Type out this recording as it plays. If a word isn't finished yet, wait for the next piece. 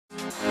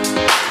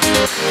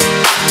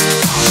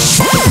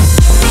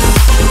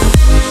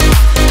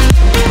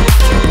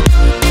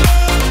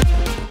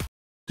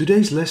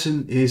Today's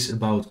lesson is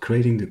about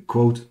creating the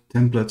quote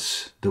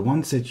templates, the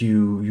ones that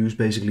you use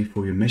basically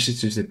for your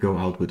messages that go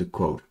out with the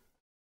quote.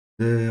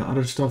 The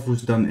other stuff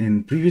was done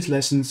in previous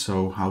lessons,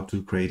 so how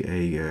to create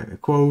a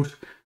quote,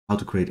 how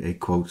to create a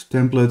quote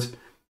template,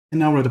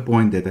 and now we're at the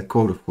point that that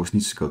quote of course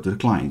needs to go to the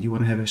client. You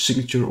want to have a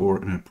signature or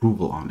an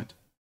approval on it.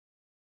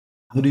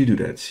 How do you do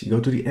that? You go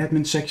to the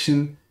admin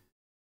section,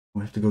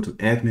 we have to go to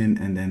admin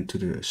and then to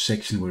the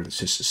section where it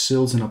says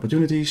sales and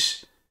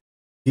opportunities.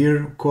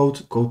 Here,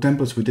 quote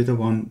templates, we did the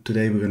one.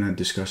 Today we're going to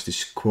discuss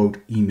this quote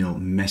email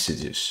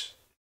messages.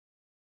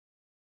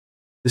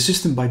 The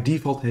system by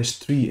default has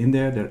 3 in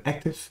there, they're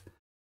active.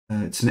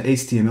 It's an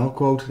HTML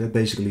quote that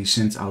basically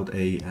sends out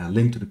a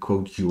link to the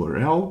quote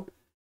URL.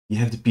 You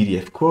have the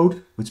PDF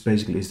quote, which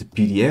basically is the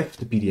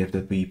PDF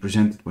that we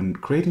presented when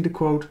creating the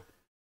quote.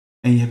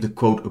 And you have the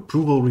quote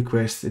approval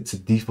request, it's a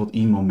default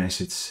email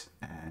message.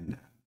 And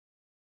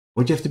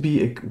what you have to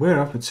be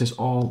aware of, it says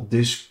all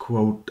this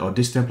quote or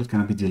this template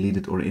cannot be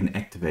deleted or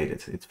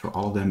inactivated. It's for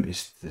all of them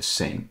is the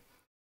same.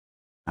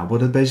 Now what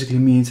that basically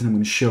means, and I'm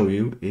going to show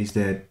you, is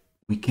that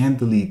we can't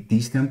delete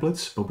these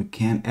templates, but we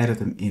can edit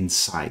them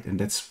inside. And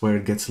that's where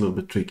it gets a little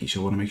bit tricky. So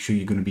I want to make sure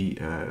you're going to be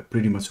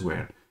pretty much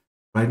aware.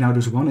 Right now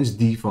this one is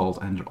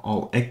default and they're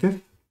all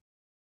active.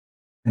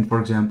 And for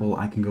example,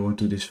 I can go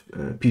into this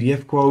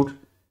PDF quote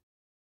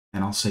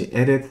and I'll say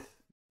edit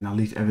and I'll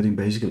leave everything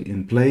basically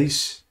in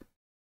place.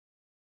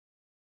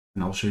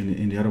 And I'll show you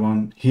in the other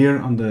one. Here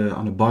on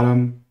the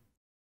bottom,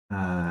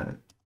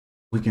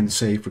 we can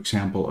say, for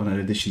example, an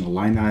additional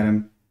line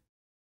item.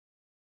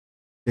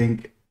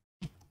 Thank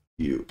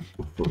you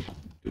for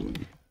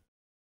doing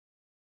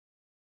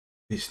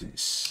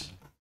business.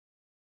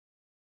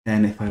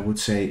 And if I would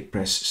say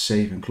press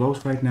save and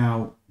close right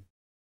now,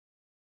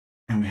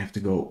 and we have to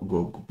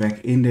go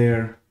back in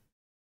there,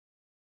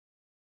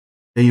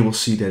 then you will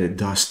see that it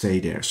does stay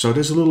there. So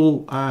there's a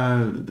little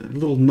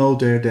note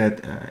there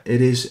that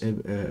it is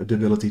the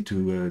ability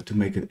to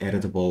make it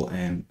editable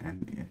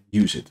and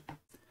use it.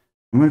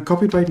 I'm going to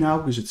copy it right now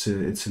because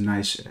it's a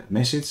nice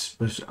message,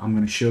 but I'm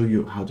going to show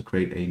you how to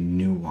create a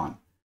new one.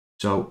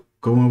 So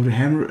going over the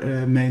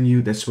hammer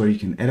menu, that's where you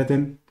can edit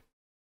them.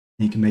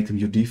 You can make them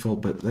your default,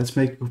 but let's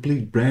make a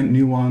complete brand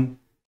new one.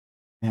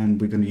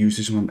 And we're going to use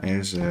this one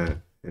as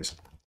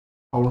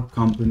our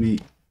company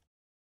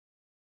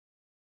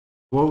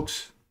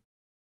quote.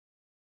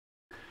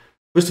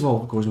 First of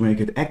all, of course, we make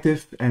it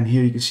active, and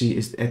here you can see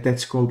is it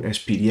attached quote as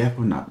PDF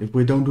or not. If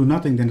we don't do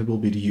nothing, then it will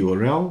be the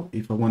URL.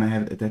 If I want to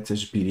have it attached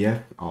as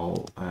PDF,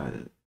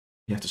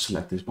 you have to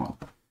select this one.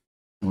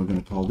 And we're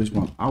going to call this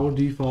one our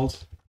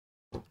default.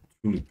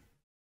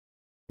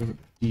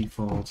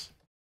 Default.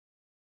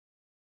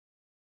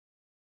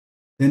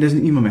 Then there's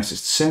an email message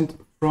sent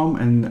from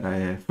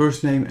and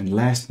first name and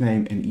last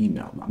name and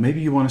email. Now,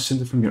 maybe you want to send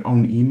it from your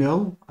own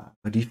email.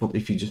 By default,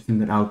 if you just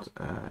send it out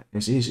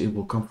as is, it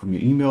will come from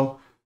your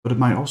email. But it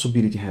might also be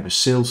that you have a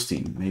sales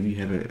team. Maybe you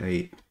have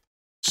a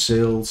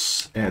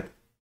sales at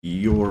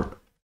your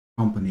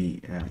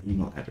company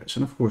email address.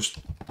 And of course,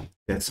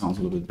 that sounds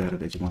a little bit better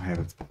that you won't have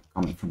it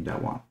coming from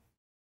that one.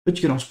 But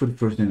you can also put the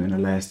first name and the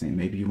last name.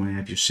 Maybe you want to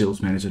have your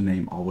sales manager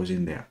name always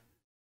in there.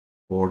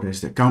 Or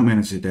there's the account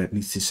manager that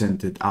needs to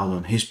send it out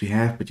on his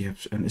behalf, but you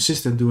have an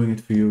assistant doing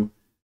it for you.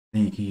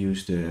 Then you can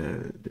use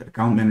the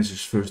account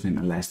manager's first name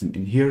and last name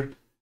in here.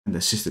 And the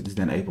assistant is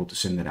then able to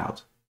send it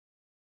out.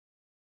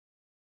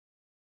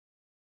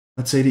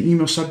 Let's say the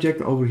email subject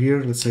over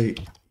here, let's say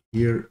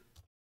here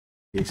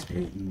is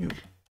a new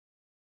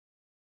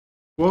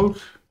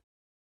quote.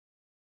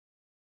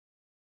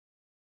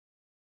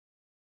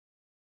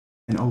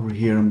 And over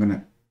here I'm going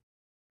to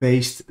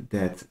paste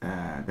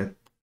that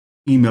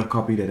email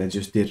copy that I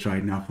just did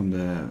right now from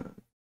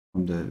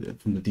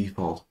the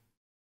default.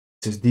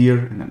 It says dear,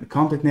 and then the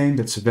contact name,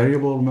 that's a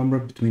variable, remember,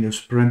 between those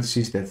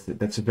parentheses,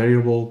 that's a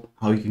variable.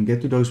 How you can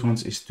get to those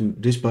ones is to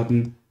this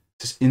button.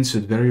 It says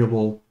insert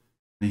variable,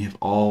 and you have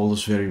all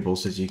those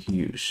variables that you can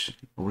use.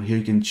 Over here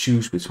you can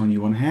choose which one you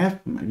want to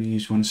have. Maybe you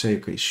just want to say,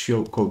 okay,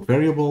 show quote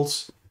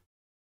variables,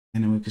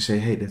 and then we can say,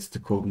 hey, that's the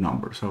quote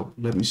number. So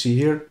let me see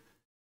here.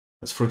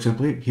 Let's, for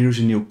example, here's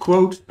a new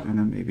quote, and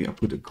then maybe I'll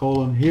put a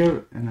colon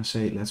here, and I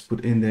say, let's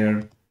put in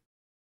there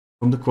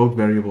from the quote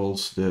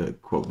variables the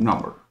quote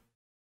number.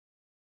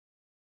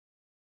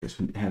 Just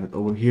have it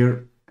over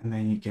here, and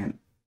then you can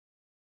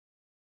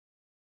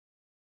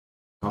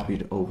copy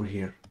it over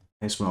here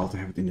as well to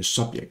have it in the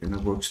subject, and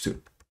that works too.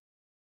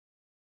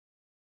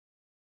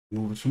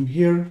 Move it from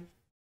here.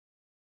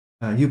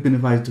 You've been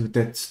invited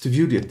to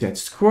view the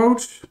attached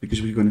quote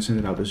because we're going to send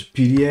it out as a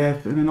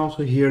PDF, and then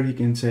also here you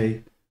can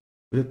say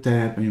with a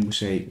tab, and we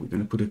say we're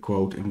going to put a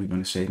quote, and we're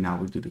going to say now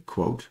we do the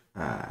quote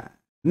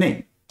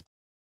name.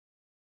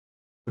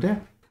 So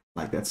there,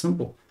 like that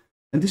simple.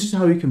 And this is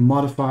how you can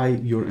modify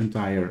your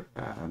entire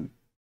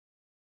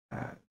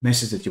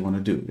message that you want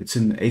to do. It's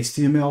an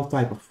HTML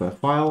type of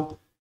file.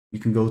 You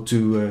can go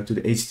to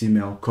the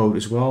HTML code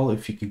as well.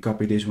 If you can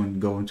copy this one,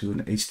 go into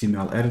an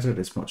HTML editor.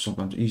 That's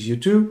sometimes easier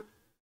too. You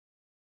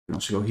can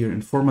also go here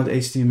and format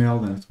HTML.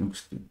 Then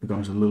it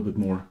becomes a little bit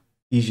more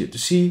easier to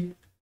see.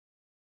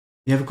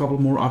 You have a couple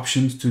more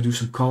options to do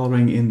some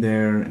coloring in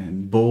there,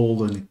 and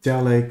bold and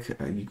italic.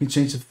 You can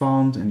change the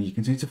font and you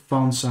can change the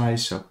font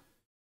size. So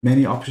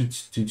many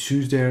options to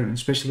choose there, and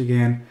especially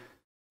again,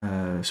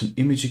 some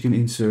image you can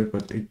insert,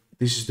 but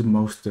this is the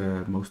most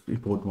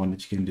important one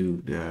that you can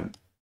do,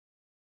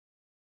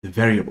 the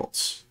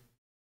variables.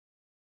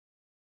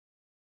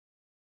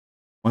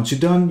 Once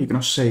you're done, you can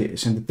also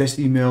send a test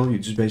email. You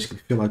just basically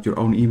fill out your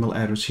own email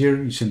address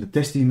here. You send the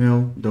test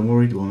email. Don't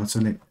worry, it will not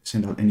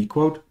send out any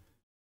quote,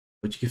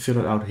 but you can fill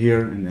it out here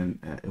and then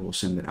it will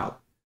send it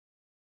out.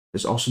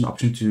 There's also an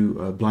option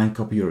to blind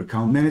copy your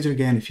account manager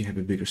again if you have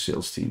a bigger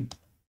sales team.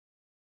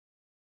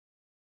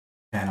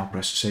 And I'll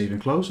press save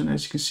and close, and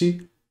as you can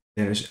see,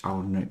 there is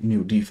our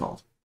new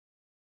default.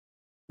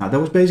 Now that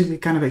was basically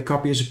kind of a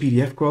copy as a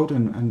PDF quote,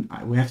 and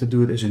we have to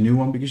do it as a new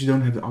one because you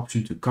don't have the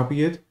option to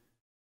copy it.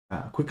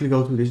 Quickly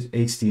go to this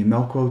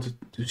HTML quote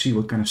to see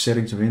what kind of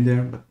settings are in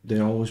there, but they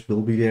always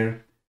will be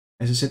there.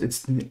 As I said,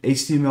 it's an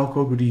HTML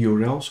quote with the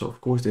URL, so of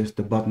course there's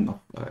the button of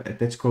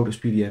attach quote as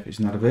PDF is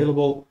not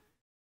available.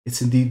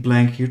 It's indeed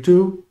blank here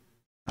too,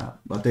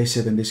 but they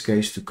said in this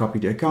case to copy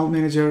the account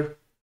manager.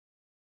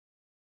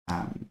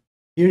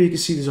 Here you can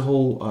see there's a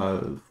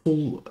whole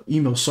full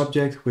email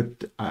subject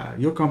with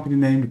your company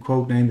name, the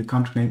quote name, the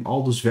country name,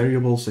 all those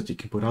variables that you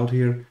can put out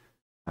here.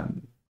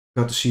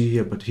 Got to see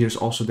here, but here's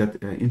also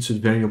that insert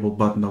variable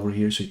button over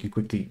here, so you can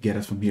quickly get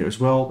it from here as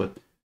well. But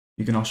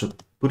you can also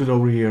put it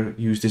over here,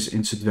 use this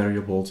insert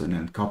variables, and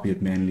then copy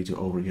it manually to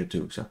over here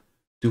too. So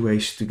 2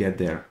 ways to get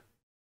there.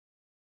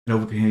 And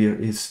over here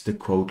is the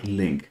quote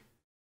link.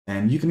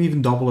 And you can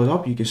even double it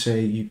up. You can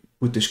say you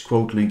put this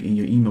quote link in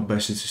your email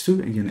messages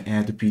too, and you can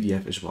add the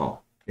PDF as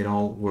well. It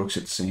all works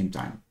at the same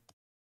time.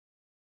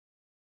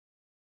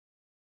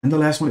 And the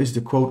last one is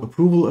the quote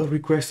approval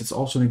request. It's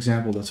also an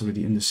example that's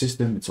already in the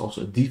system. It's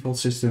also a default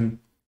system.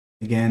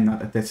 Again,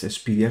 not attached as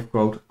PDF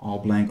quote, all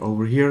blank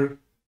over here.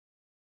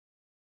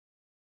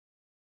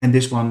 And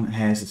this one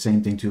has the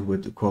same thing too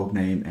with the quote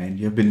name. And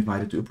you have been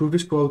invited to approve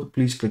this quote.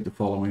 Please click the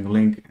following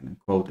link and then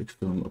quote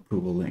external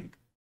approval link.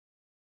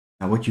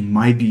 Now what you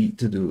might be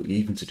to do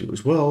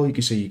as well, you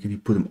can say you can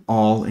put them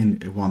all in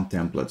one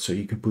template. So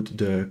you can put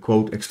the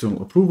quote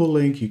external approval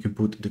link, you can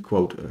put the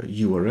quote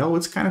URL,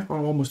 it's kind of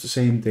almost the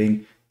same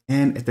thing,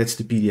 and attach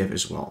the PDF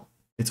as well.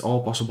 It's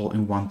all possible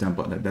in one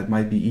template. That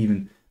might be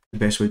even the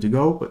best way to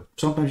go, but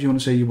sometimes you want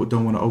to say you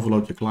don't want to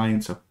overload your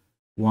client. So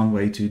one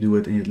way to do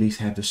it, and at least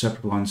have the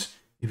separate ones.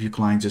 If your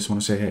client just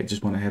want to say, hey, I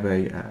just want to have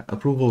a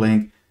approval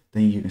link,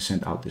 then you can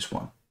send out this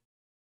one.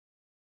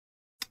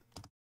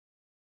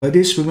 Like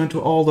this, we went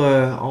to all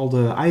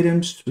the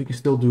items. We can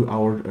still do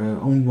our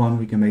own one.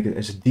 We can make it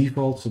as a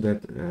default so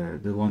that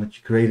the one that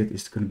you created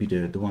is going to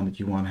be the one that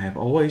you want to have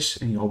always,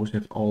 and you always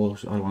have all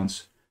those other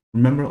ones.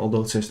 Remember,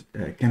 although it says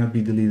cannot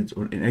be deleted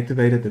or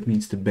inactivated, that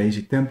means the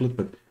basic template,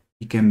 but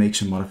you can make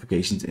some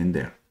modifications in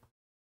there.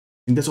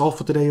 And that's all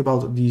for today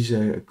about these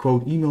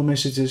quote email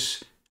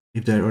messages.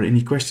 If there are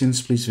any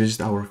questions, please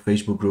visit our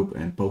Facebook group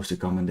and post a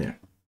comment there.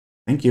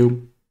 Thank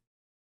you.